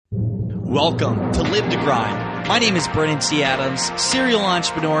Welcome to Live to Grind. My name is Brennan T. Adams, serial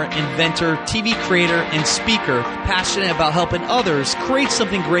entrepreneur, inventor, TV creator, and speaker, passionate about helping others create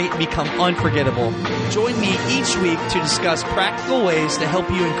something great and become unforgettable. Join me each week to discuss practical ways to help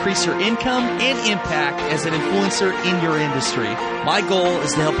you increase your income and impact as an influencer in your industry. My goal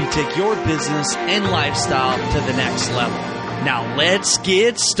is to help you take your business and lifestyle to the next level. Now let's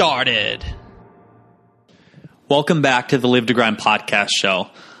get started. Welcome back to the Live to Grind podcast show.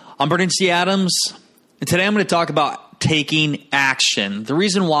 I'm Brennan T. Adams, and today I'm going to talk about taking action. The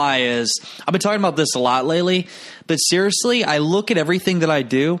reason why is I've been talking about this a lot lately, but seriously, I look at everything that I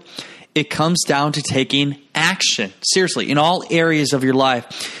do, it comes down to taking action. Seriously, in all areas of your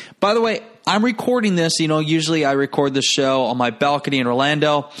life. By the way, I'm recording this. Usually I record the show on my balcony in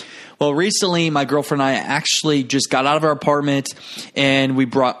Orlando. Well, recently, my girlfriend and I actually just got out of our apartment and we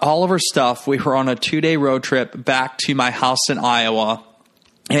brought all of our stuff. We were on a 2-day road trip back to my house in Iowa.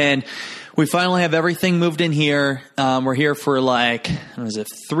 And we finally have everything moved in here. We're here for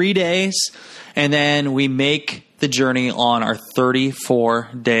 3 days. And then we make the journey on our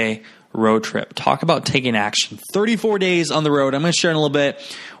 34-day road trip. Talk about taking action. 34 days on the road. I'm going to share in a little bit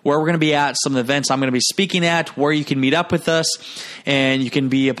where we're going to be at, some of the events I'm going to be speaking at, where you can meet up with us, and you can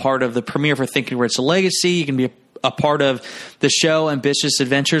be a part of the premiere for Thinking Rich Legacy. You can be a part of the show Ambitious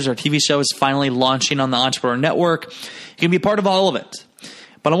Adventures. Our TV show is finally launching on the Entrepreneur Network. You can be a part of all of it.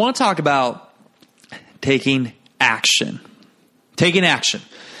 But I want to talk about taking action. Taking action.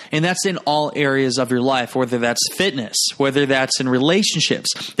 And that's in all areas of your life, whether that's fitness, whether that's in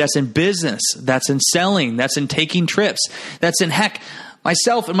relationships, that's in business, that's in selling, that's in taking trips, that's in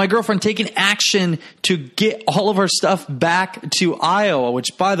myself and my girlfriend taking action to get all of our stuff back to Iowa,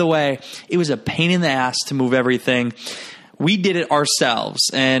 which, by the way, it was a pain in the ass to move everything. We did it ourselves,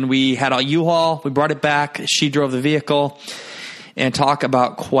 and we had a U-Haul. We brought it back. She drove the vehicle. And talk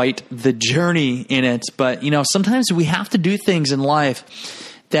about quite the journey in it. But, sometimes we have to do things in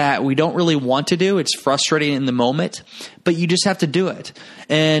life that we don't really want to do. It's frustrating in the moment, but you just have to do it.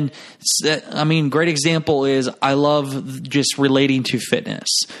 And great example is I love just relating to fitness.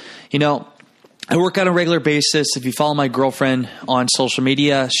 I work on a regular basis. If you follow my girlfriend on social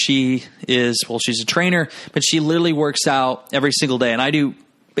media, she's a trainer, but she literally works out every single day. And I do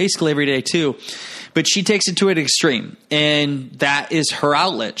basically every day too. But she takes it to an extreme, and that is her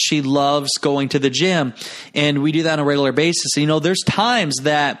outlet. She loves going to the gym, and we do that on a regular basis. There's times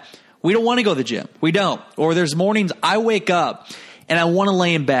that we don't want to go to the gym. We don't. Or there's mornings I wake up, and I want to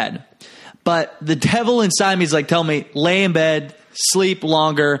lay in bed. But the devil inside me is telling me, lay in bed, sleep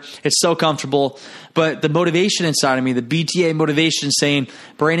longer. It's so comfortable. But the motivation inside of me, the BTA motivation saying,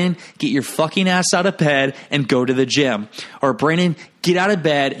 Brandon, get your fucking ass out of bed and go to the gym. Or Brandon, get out of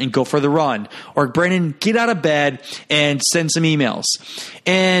bed and go for the run. Or Brandon, get out of bed and send some emails.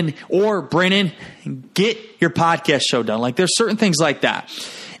 Or Brandon, get your podcast show done. There's certain things like that.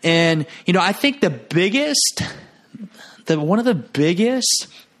 And, I think one of the biggest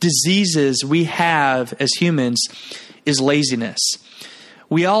diseases we have as humans is laziness.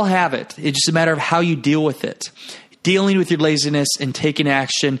 We all have it. It's just a matter of how you deal with it. Dealing with your laziness and taking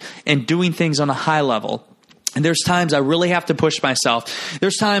action and doing things on a high level. And there's times I really have to push myself.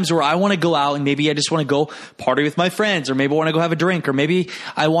 There's times where I want to go out and maybe I just want to go party with my friends, or maybe I want to go have a drink, or maybe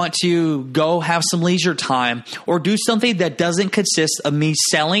I want to go have some leisure time, or do something that doesn't consist of me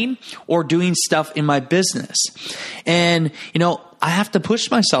selling or doing stuff in my business. And, I have to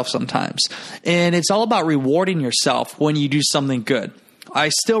push myself sometimes. And it's all about rewarding yourself when you do something good. I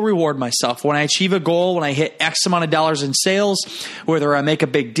still reward myself when I achieve a goal, when I hit X amount of dollars in sales, whether I make a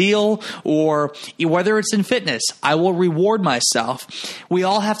big deal or whether it's in fitness, I will reward myself. We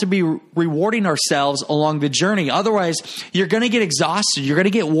all have to be rewarding ourselves along the journey. Otherwise, you're going to get exhausted. You're going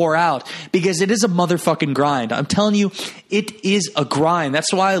to get wore out because it is a motherfucking grind. I'm telling you, it is a grind.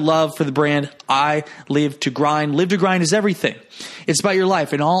 That's why I love for the brand, I Live to Grind. Live to Grind is everything. It's about your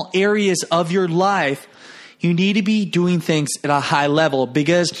life. In all areas of your life, you need to be doing things at a high level,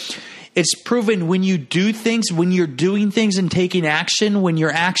 because it's proven when you do things, when you're doing things and taking action, when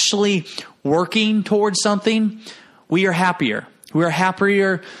you're actually working towards something, we are happier. We are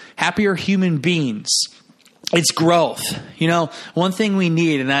happier human beings. It's growth. One thing we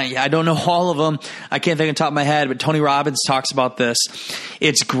need, and I don't know all of them. I can't think on the top of my head, but Tony Robbins talks about this.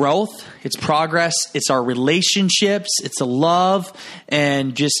 It's growth. It's progress. It's our relationships. It's a love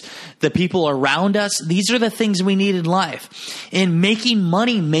and just the people around us. These are the things we need in life. And making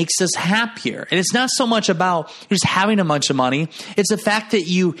money makes us happier. And it's not so much about just having a bunch of money. It's the fact that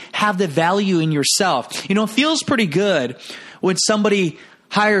you have the value in yourself. It feels pretty good when somebody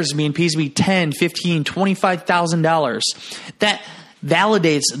hires me and pays me $10,000, $15,000, $25,000,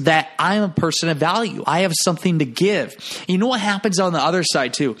 validates that I'm a person of value. I have something to give. You know what happens on the other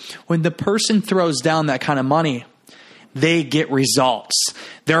side too? When the person throws down that kind of money, they get results.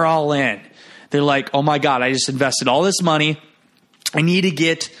 They're all in. They're like, oh my God, I just invested all this money. I need to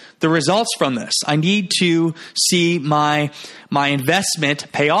get the results from this. I need to see my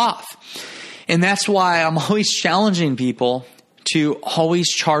investment pay off. And that's why I'm always challenging people to always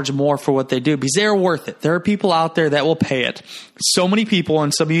charge more for what they do, because they're worth it. There are people out there that will pay it. So many people,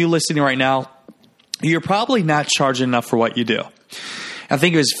 and some of you listening right now, you're probably not charging enough for what you do. I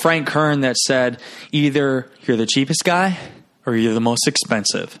think it was Frank Kern that said, either you're the cheapest guy or you're the most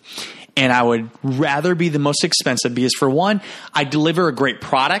expensive. And I would rather be the most expensive because, for one, I deliver a great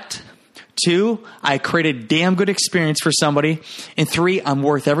product. 2, I create a damn good experience for somebody. And 3, I'm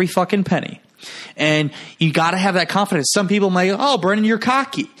worth every fucking penny. And you got to have that confidence. Some people might go, oh, Brendan, you're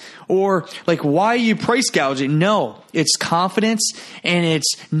cocky. Or like, why are you price gouging? No, it's confidence and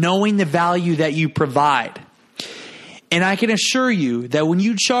it's knowing the value that you provide. And I can assure you that when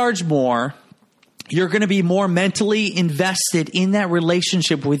you charge more, you're going to be more mentally invested in that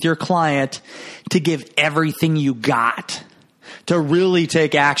relationship with your client to give everything you got, to really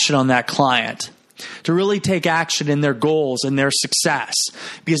take action on that client, to really take action in their goals and their success,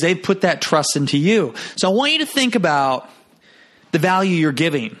 because they've put that trust into you. So I want you to think about the value you're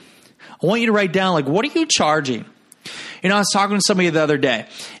giving. I want you to write down, like, what are you charging? You know, I was talking to somebody the other day,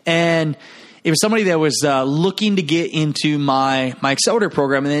 and it was somebody that was looking to get into my accelerator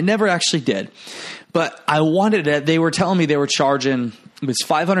program, and they never actually did. But I wanted it. They were telling me they were charging, it was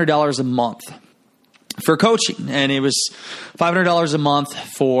 $500 a month for coaching. And it was $500 a month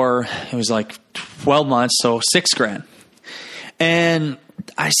for, it was like 12 months, so $6,000. And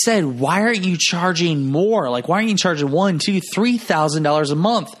I said, why aren't you charging more? Like, why aren't you charging $1,000, $2,000, $3,000 a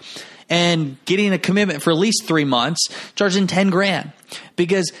month? And getting a commitment for at least 3 months, charging $10,000,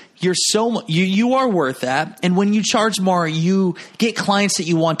 because you are worth that. And when you charge more, you get clients that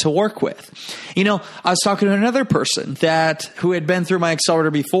you want to work with. You know, I was talking to another person who had been through my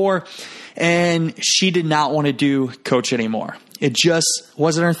accelerator before, and she did not want to do coach anymore. It just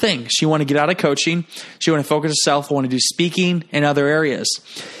wasn't her thing. She wanted to get out of coaching. She wanted to focus herself, want to do speaking and other areas.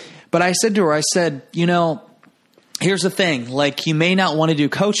 But I said to her, you know, here's the thing, like, you may not want to do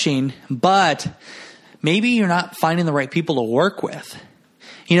coaching, but maybe you're not finding the right people to work with.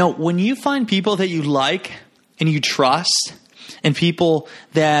 You know, when you find people that you like and you trust and people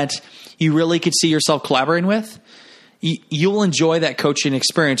that you really could see yourself collaborating with, you'll enjoy that coaching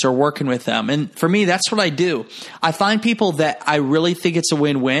experience or working with them. And for me, that's what I do. I find people that I really think it's a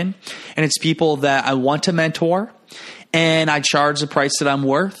win-win, and it's people that I want to mentor, and I charge the price that I'm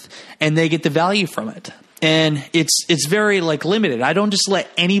worth, and they get the value from it. And it's very like limited. I don't just let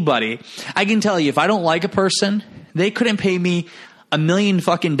anybody. I can tell you, if I don't like a person, they couldn't pay me $1 million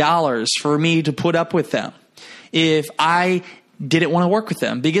fucking dollars for me to put up with them if I didn't want to work with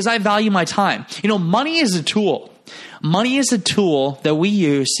them, because I value my time. You know, money is a tool. Money is a tool that we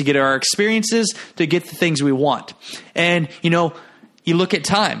use to get our experiences, to get the things we want. And, you know, you look at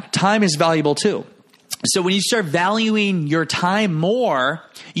time. Time is valuable too. So when you start valuing your time more,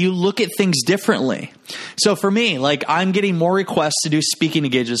 you look at things differently. So for me, like, I'm getting more requests to do speaking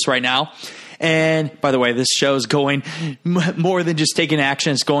engagements right now. And by the way, this show is going more than just taking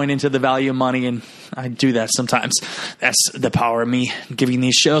action. It's going into the value of money. And I do that sometimes. That's the power of me giving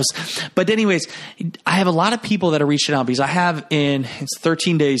these shows. But anyways, I have a lot of people that are reaching out, because I have it's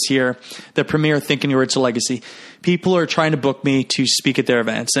 13 days here, the premiere Thinking Your Original Legacy. People are trying to book me to speak at their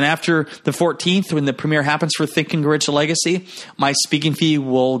events. And after the 14th, when the premiere happens for Thinking Your Original Legacy, my speaking fee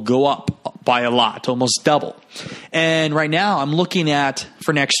will go up by a lot, almost double. And right now I'm looking at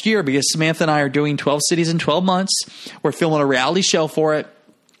for next year, because Samantha and I are doing 12 cities in 12 months. We're filming a reality show for it,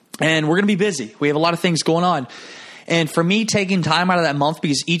 and we're going to be busy. We have a lot of things going on. And for me, taking time out of that month,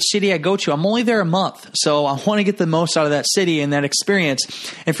 because each city I go to, I'm only there a month. So I want to get the most out of that city and that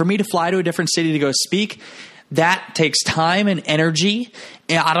experience. And for me to fly to a different city to go speak, that takes time and energy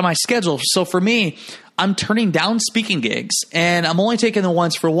out of my schedule. So for me, I'm turning down speaking gigs, and I'm only taking the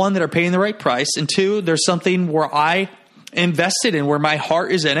ones, for one, that are paying the right price, and 2, there's something where I invested in, where my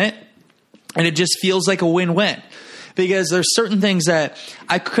heart is in it, and it just feels like a win-win. Because there's certain things that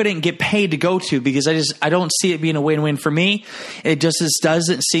I couldn't get paid to go to, because I don't see it being a win-win for me. It just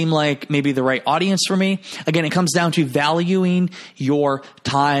doesn't seem like maybe the right audience for me. Again, it comes down to valuing your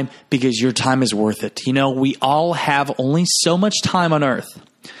time, because your time is worth it. You know, we all have only so much time on earth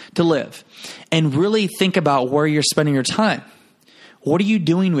to live, and really think about where you're spending your time. What are you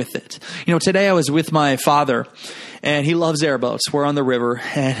doing with it? Today I was with my father, and he loves airboats. We're on the river,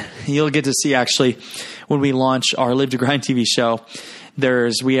 and you'll get to see actually when we launch our Live to Grind TV show.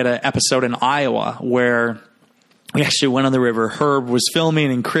 We had an episode in Iowa where we actually went on the river. Herb was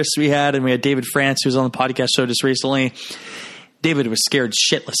filming, and Chris and we had David France, who was on the podcast show just recently. David was scared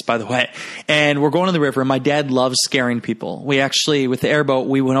shitless, by the way. And we're going on the river, and my dad loves scaring people. We actually, with the airboat,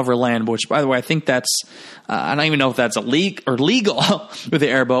 we went over land, which, by the way, I think that's, I don't even know if that's legal with the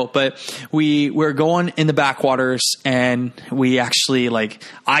airboat, but we're going in the backwaters, and we actually,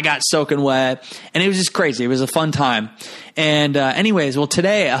 I got soaking wet, and it was just crazy. It was a fun time. And anyways,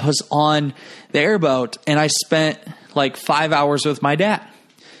 today I was on the airboat, and I spent 5 hours with my dad.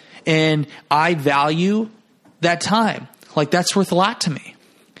 And I value that time. That's worth a lot to me.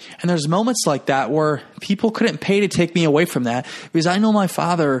 And there's moments like that where people couldn't pay to take me away from that, because I know my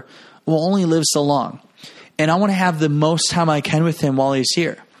father will only live so long. And I want to have the most time I can with him while he's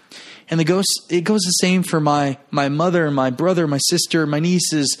here. And it goes the same for my mother, my brother, my sister, my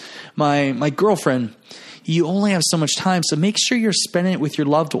nieces, my girlfriend. You only have so much time, so make sure you're spending it with your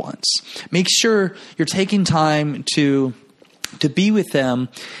loved ones. Make sure you're taking time to be with them,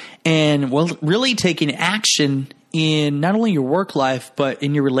 and really taking action in not only your work life, but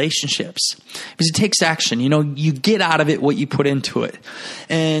in your relationships. Because it takes action. You get out of it what you put into it.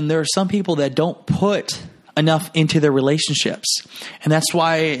 And there are some people that don't put enough into their relationships. And that's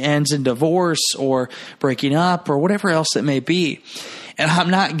why it ends in divorce or breaking up or whatever else it may be. And I'm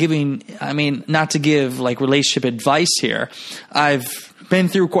not not to give relationship advice here. I've been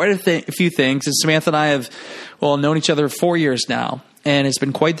through quite a few things. And Samantha and I have, known each other 4 years now. And it's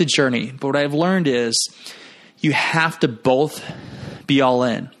been quite the journey. But what I've learned is, you have to both be all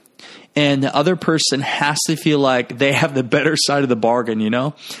in. And the other person has to feel like they have the better side of the bargain,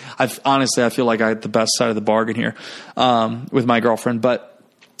 I feel like I have the best side of the bargain here with my girlfriend. But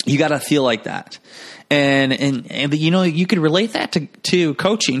you got to feel like that. And you could relate that to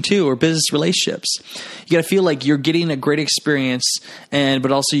coaching too, or business relationships. You got to feel like you're getting a great experience,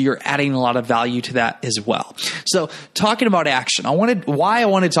 but also you're adding a lot of value to that as well. So talking about action, why I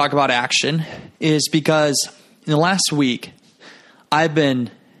wanted to talk about action is because in the last week, I've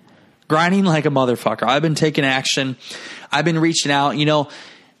been grinding like a motherfucker. I've been taking action. I've been reaching out.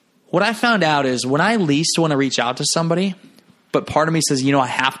 What I found out is when I least want to reach out to somebody, but part of me says, I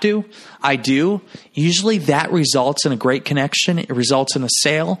have to, I do. Usually that results in a great connection. It results in a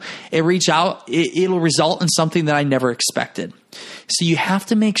sale. It'll result in something that I never expected. So you have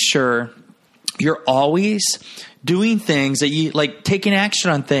to make sure you're always doing things that you taking action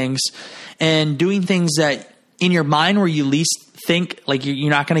on things and doing things that in your mind where you least think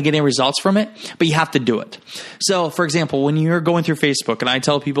you're not going to get any results from it, but you have to do it. So for example, when you're going through Facebook, and I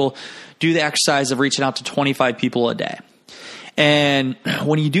tell people, do the exercise of reaching out to 25 people a day. And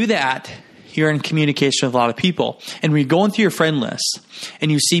when you do that, you're in communication with a lot of people. And when you're going through your friend list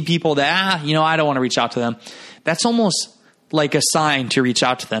and you see people that, I don't want to reach out to them, that's almost like a sign to reach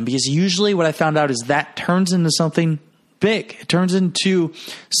out to them. Because usually what I found out is that turns into something big. It turns into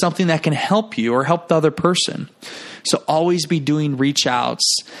something that can help you or help the other person. So always be doing reach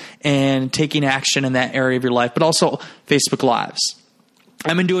outs and taking action in that area of your life, but also Facebook Lives.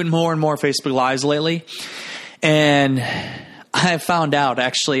 I've been doing more and more Facebook Lives lately. And I found out,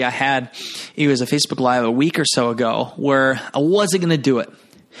 actually, it was a Facebook Live a week or so ago where I wasn't going to do it.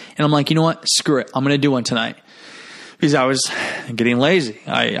 And I'm like, you know what? Screw it. I'm going to do one tonight. Because I was getting lazy.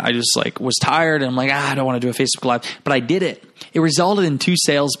 I just was tired, and I'm like, I don't want to do a Facebook Live. But I did it. It resulted in 2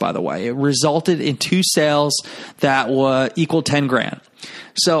 sales, by the way. It resulted in 2 sales that were equal 10 grand.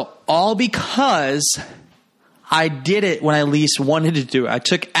 So all because I did it when I least wanted to do it. I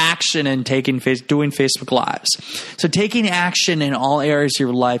took action in doing Facebook Lives. So taking action in all areas of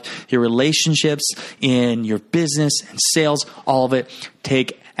your life, your relationships, in your business and sales, all of it,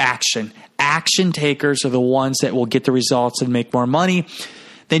 take action. Action takers are the ones that will get the results and make more money.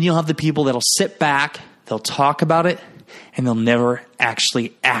 Then you'll have the people that'll sit back, they'll talk about it, and they'll never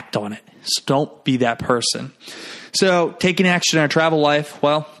actually act on it. So don't be that person. So taking action in our travel life,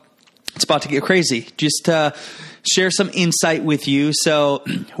 it's about to get crazy. Just share some insight with you. So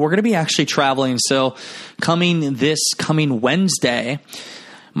we're going to be actually traveling. So coming Wednesday,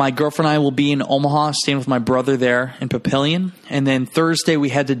 my girlfriend and I will be in Omaha, staying with my brother there in Papillion. And then Thursday, we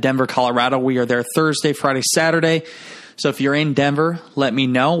head to Denver, Colorado. We are there Thursday, Friday, Saturday. So if you're in Denver, let me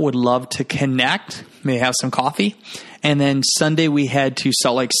know. Would love to connect. May have some coffee. And then Sunday, we head to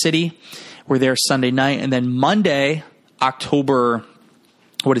Salt Lake City. We're there Sunday night. And then Monday, October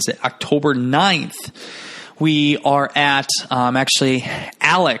 9th, We are at actually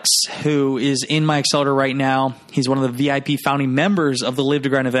Alex, who is in my accelerator right now. He's one of the VIP founding members of the Live to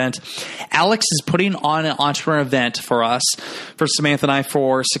Grind event. Alex is putting on an entrepreneur event for us, for Samantha and I,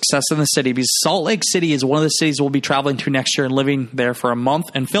 for Success in the City, because Salt Lake City is one of the cities we'll be traveling to next year and living there for a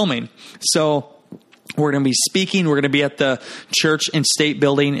month and filming. So we're going to be speaking. We're going to be at the Church and State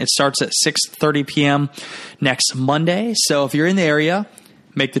Building. It starts at 6:30 p.m. next Monday. So if you're in the area,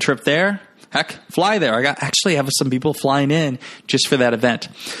 make the trip there. Heck, fly there. I actually have some people flying in just for that event.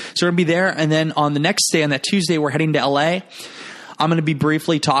 So we're going to be there. And then on the next day, on that Tuesday, we're heading to LA. I'm going to be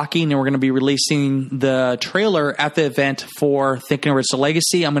briefly talking, and we're going to be releasing the trailer at the event for Thinking Rich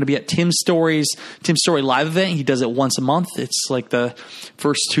Legacy. I'm going to be at Tim Story live event. He does it once a month. It's like the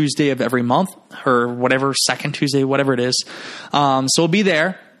first Tuesday of every month, or whatever, second Tuesday, whatever it is. So we'll be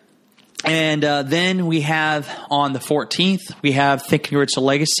there. And then we have on the 14th, we have Thinking Rich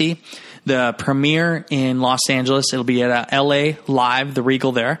Legacy, the premiere in Los Angeles. It'll be at LA Live, the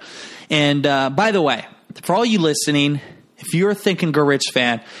Regal there. And by the way, for all you listening, if you're a Think and Grow Rich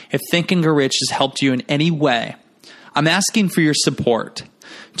fan, if Think and Grow Rich has helped you in any way, I'm asking for your support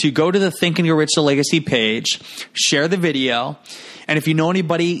to go to the Think and Grow Rich Legacy page, share the video, and if you know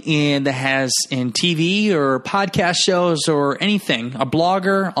anybody that has in TV or podcast shows or anything, a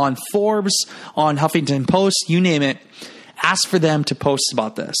blogger on Forbes, on Huffington Post, you name it, ask for them to post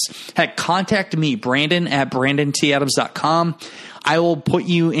about this. Heck, contact me, Brandon at BrandonTAdams.com. I will put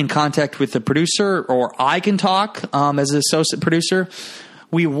you in contact with the producer, or I can talk as an associate producer.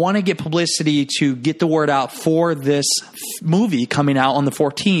 We want to get publicity to get the word out for this movie coming out on the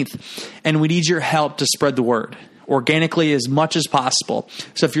 14th, and we need your help to spread the word organically as much as possible.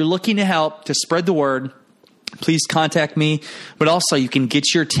 So if you're looking to help to spread the word, please contact me. But also, you can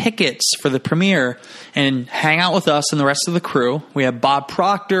get your tickets for the premiere and hang out with us and the rest of the crew. We have Bob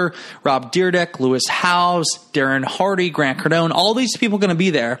Proctor, Rob Dyrdek, Lewis Howes, Darren Hardy, Grant Cardone. All these people are going to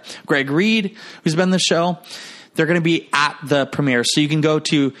be there. Greg Reed, who's been on the show. They're going to be at the premiere. So you can go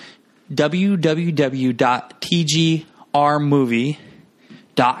to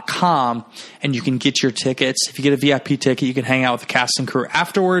www.tgrmovie.com and you can get your tickets. If you get a VIP ticket, you can hang out with the cast and crew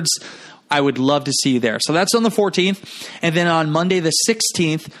afterwards. I would love to see you there. So that's on the 14th. And then on Monday the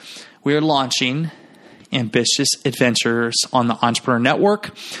 16th, we're launching Ambitious Adventures on the Entrepreneur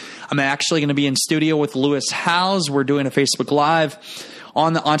Network. I'm actually going to be in studio with Lewis Howes. We're doing a Facebook Live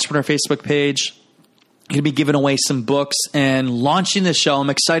on the Entrepreneur Facebook page. Going to be giving away some books and launching the show. I'm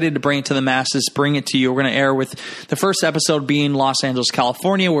excited to bring it to the masses, bring it to you. We're going to air with the first episode being Los Angeles,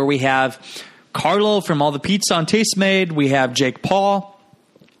 California, where we have Carlo from All the Pizza on Tastemade. We have Jake Paul,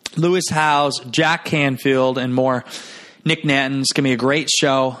 Lewis Howes, Jack Canfield, and more. Nick Nanton's going to be a great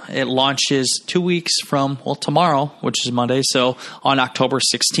show. It launches 2 weeks from, tomorrow, which is Monday, so on October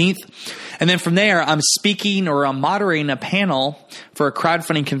 16th. And then from there, I'm moderating a panel for a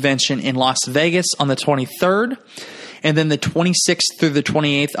crowdfunding convention in Las Vegas on the 23rd. And then the 26th through the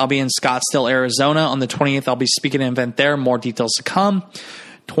 28th, I'll be in Scottsdale, Arizona. On the 28th, I'll be speaking at an event there. More details to come.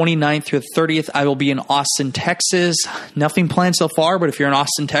 29th through the 30th, I will be in Austin, Texas. Nothing planned so far, but if you're in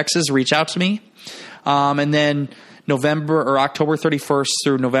Austin, Texas, reach out to me. And then October 31st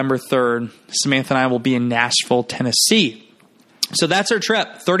through November 3rd, Samantha and I will be in Nashville, Tennessee. So that's our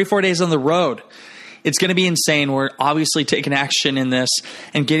trip, 34 days on the road. It's going to be insane. We're obviously taking action in this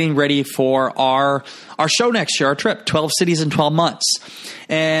and getting ready for our show next year, our trip, 12 cities in 12 months.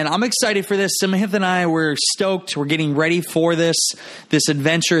 And I'm excited for this. Samantha and I, we're stoked. We're getting ready for this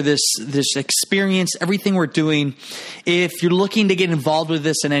adventure, this experience, everything we're doing. If you're looking to get involved with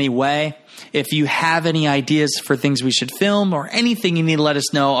this in any way, if you have any ideas for things we should film or anything you need to let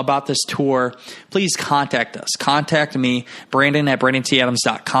us know about this tour, please contact us. Contact me, Brandon at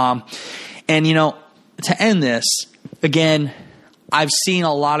BrandonTAdams.com. And, to end this, again, I've seen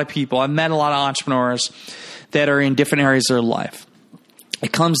a lot of people. I've met a lot of entrepreneurs that are in different areas of their life.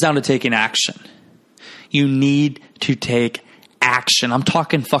 It comes down to taking action. You need to take action. I'm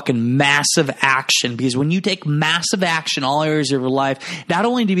talking fucking massive action, because when you take massive action in all areas of your life, not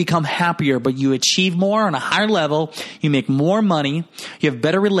only do you become happier, but you achieve more on a higher level, you make more money, you have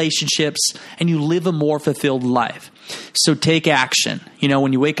better relationships, and you live a more fulfilled life. So take action.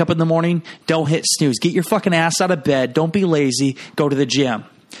 When you wake up in the morning, don't hit snooze. Get your fucking ass out of bed. Don't be lazy. Go to the gym.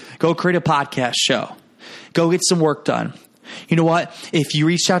 Go create a podcast show. Go get some work done. You know what? If you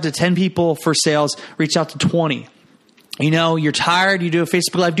reach out to 10 people for sales, reach out to 20. You're tired, you do a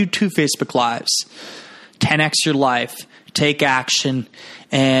Facebook Live, do 2 Facebook Lives. 10x your life. Take action,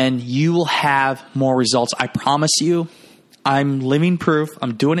 and you will have more results. I promise you. I'm living proof.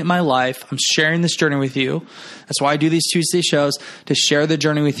 I'm doing it in my life. I'm sharing this journey with you. That's why I do these Tuesday shows, to share the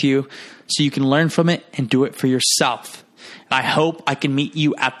journey with you so you can learn from it and do it for yourself. And I hope I can meet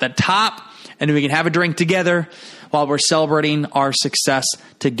you at the top and we can have a drink together while we're celebrating our success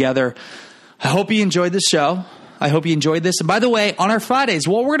together. I hope you enjoyed the show. I hope you enjoyed this. And by the way, on our Fridays,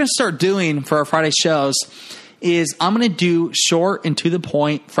 what we're going to start doing for our Friday shows is I'm going to do short and to the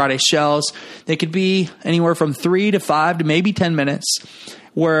point Friday shows. They could be anywhere from 3 to 5 to maybe 10 minutes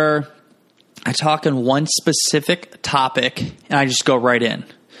where I talk on one specific topic and I just go right in.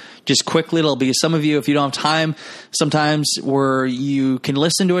 Just quickly, it'll be some of you, if you don't have time, sometimes where you can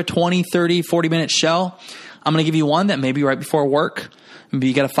listen to a 20, 30, 40-minute show. I'm going to give you one that maybe right before work. Maybe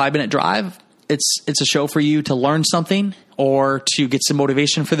you got a 5-minute drive. It's a show for you to learn something or to get some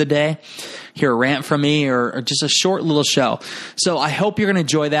motivation for the day, hear a rant from me, or just a short little show. So I hope you're going to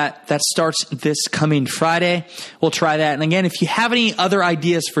enjoy that. That starts this coming Friday. We'll try that. And again, if you have any other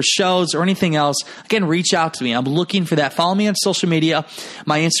ideas for shows or anything else, again, reach out to me. I'm looking for that. Follow me on social media.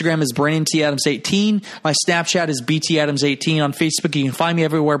 My Instagram is Brandon T. Adams 18. My Snapchat is BT Adams 18. On Facebook, you can find me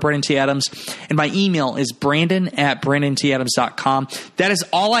everywhere, Brandon T. Adams. And my email is brandon@brandonTadams.com. That is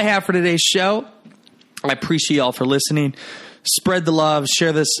all I have for today's show. I appreciate y'all for listening. Spread the love.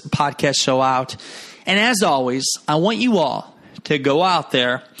 Share this podcast show out. And as always, I want you all to go out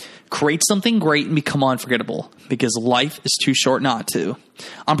there, create something great, and become unforgettable, because life is too short not to.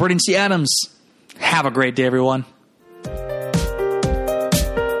 I'm Brandon T. Adams. Have a great day, everyone.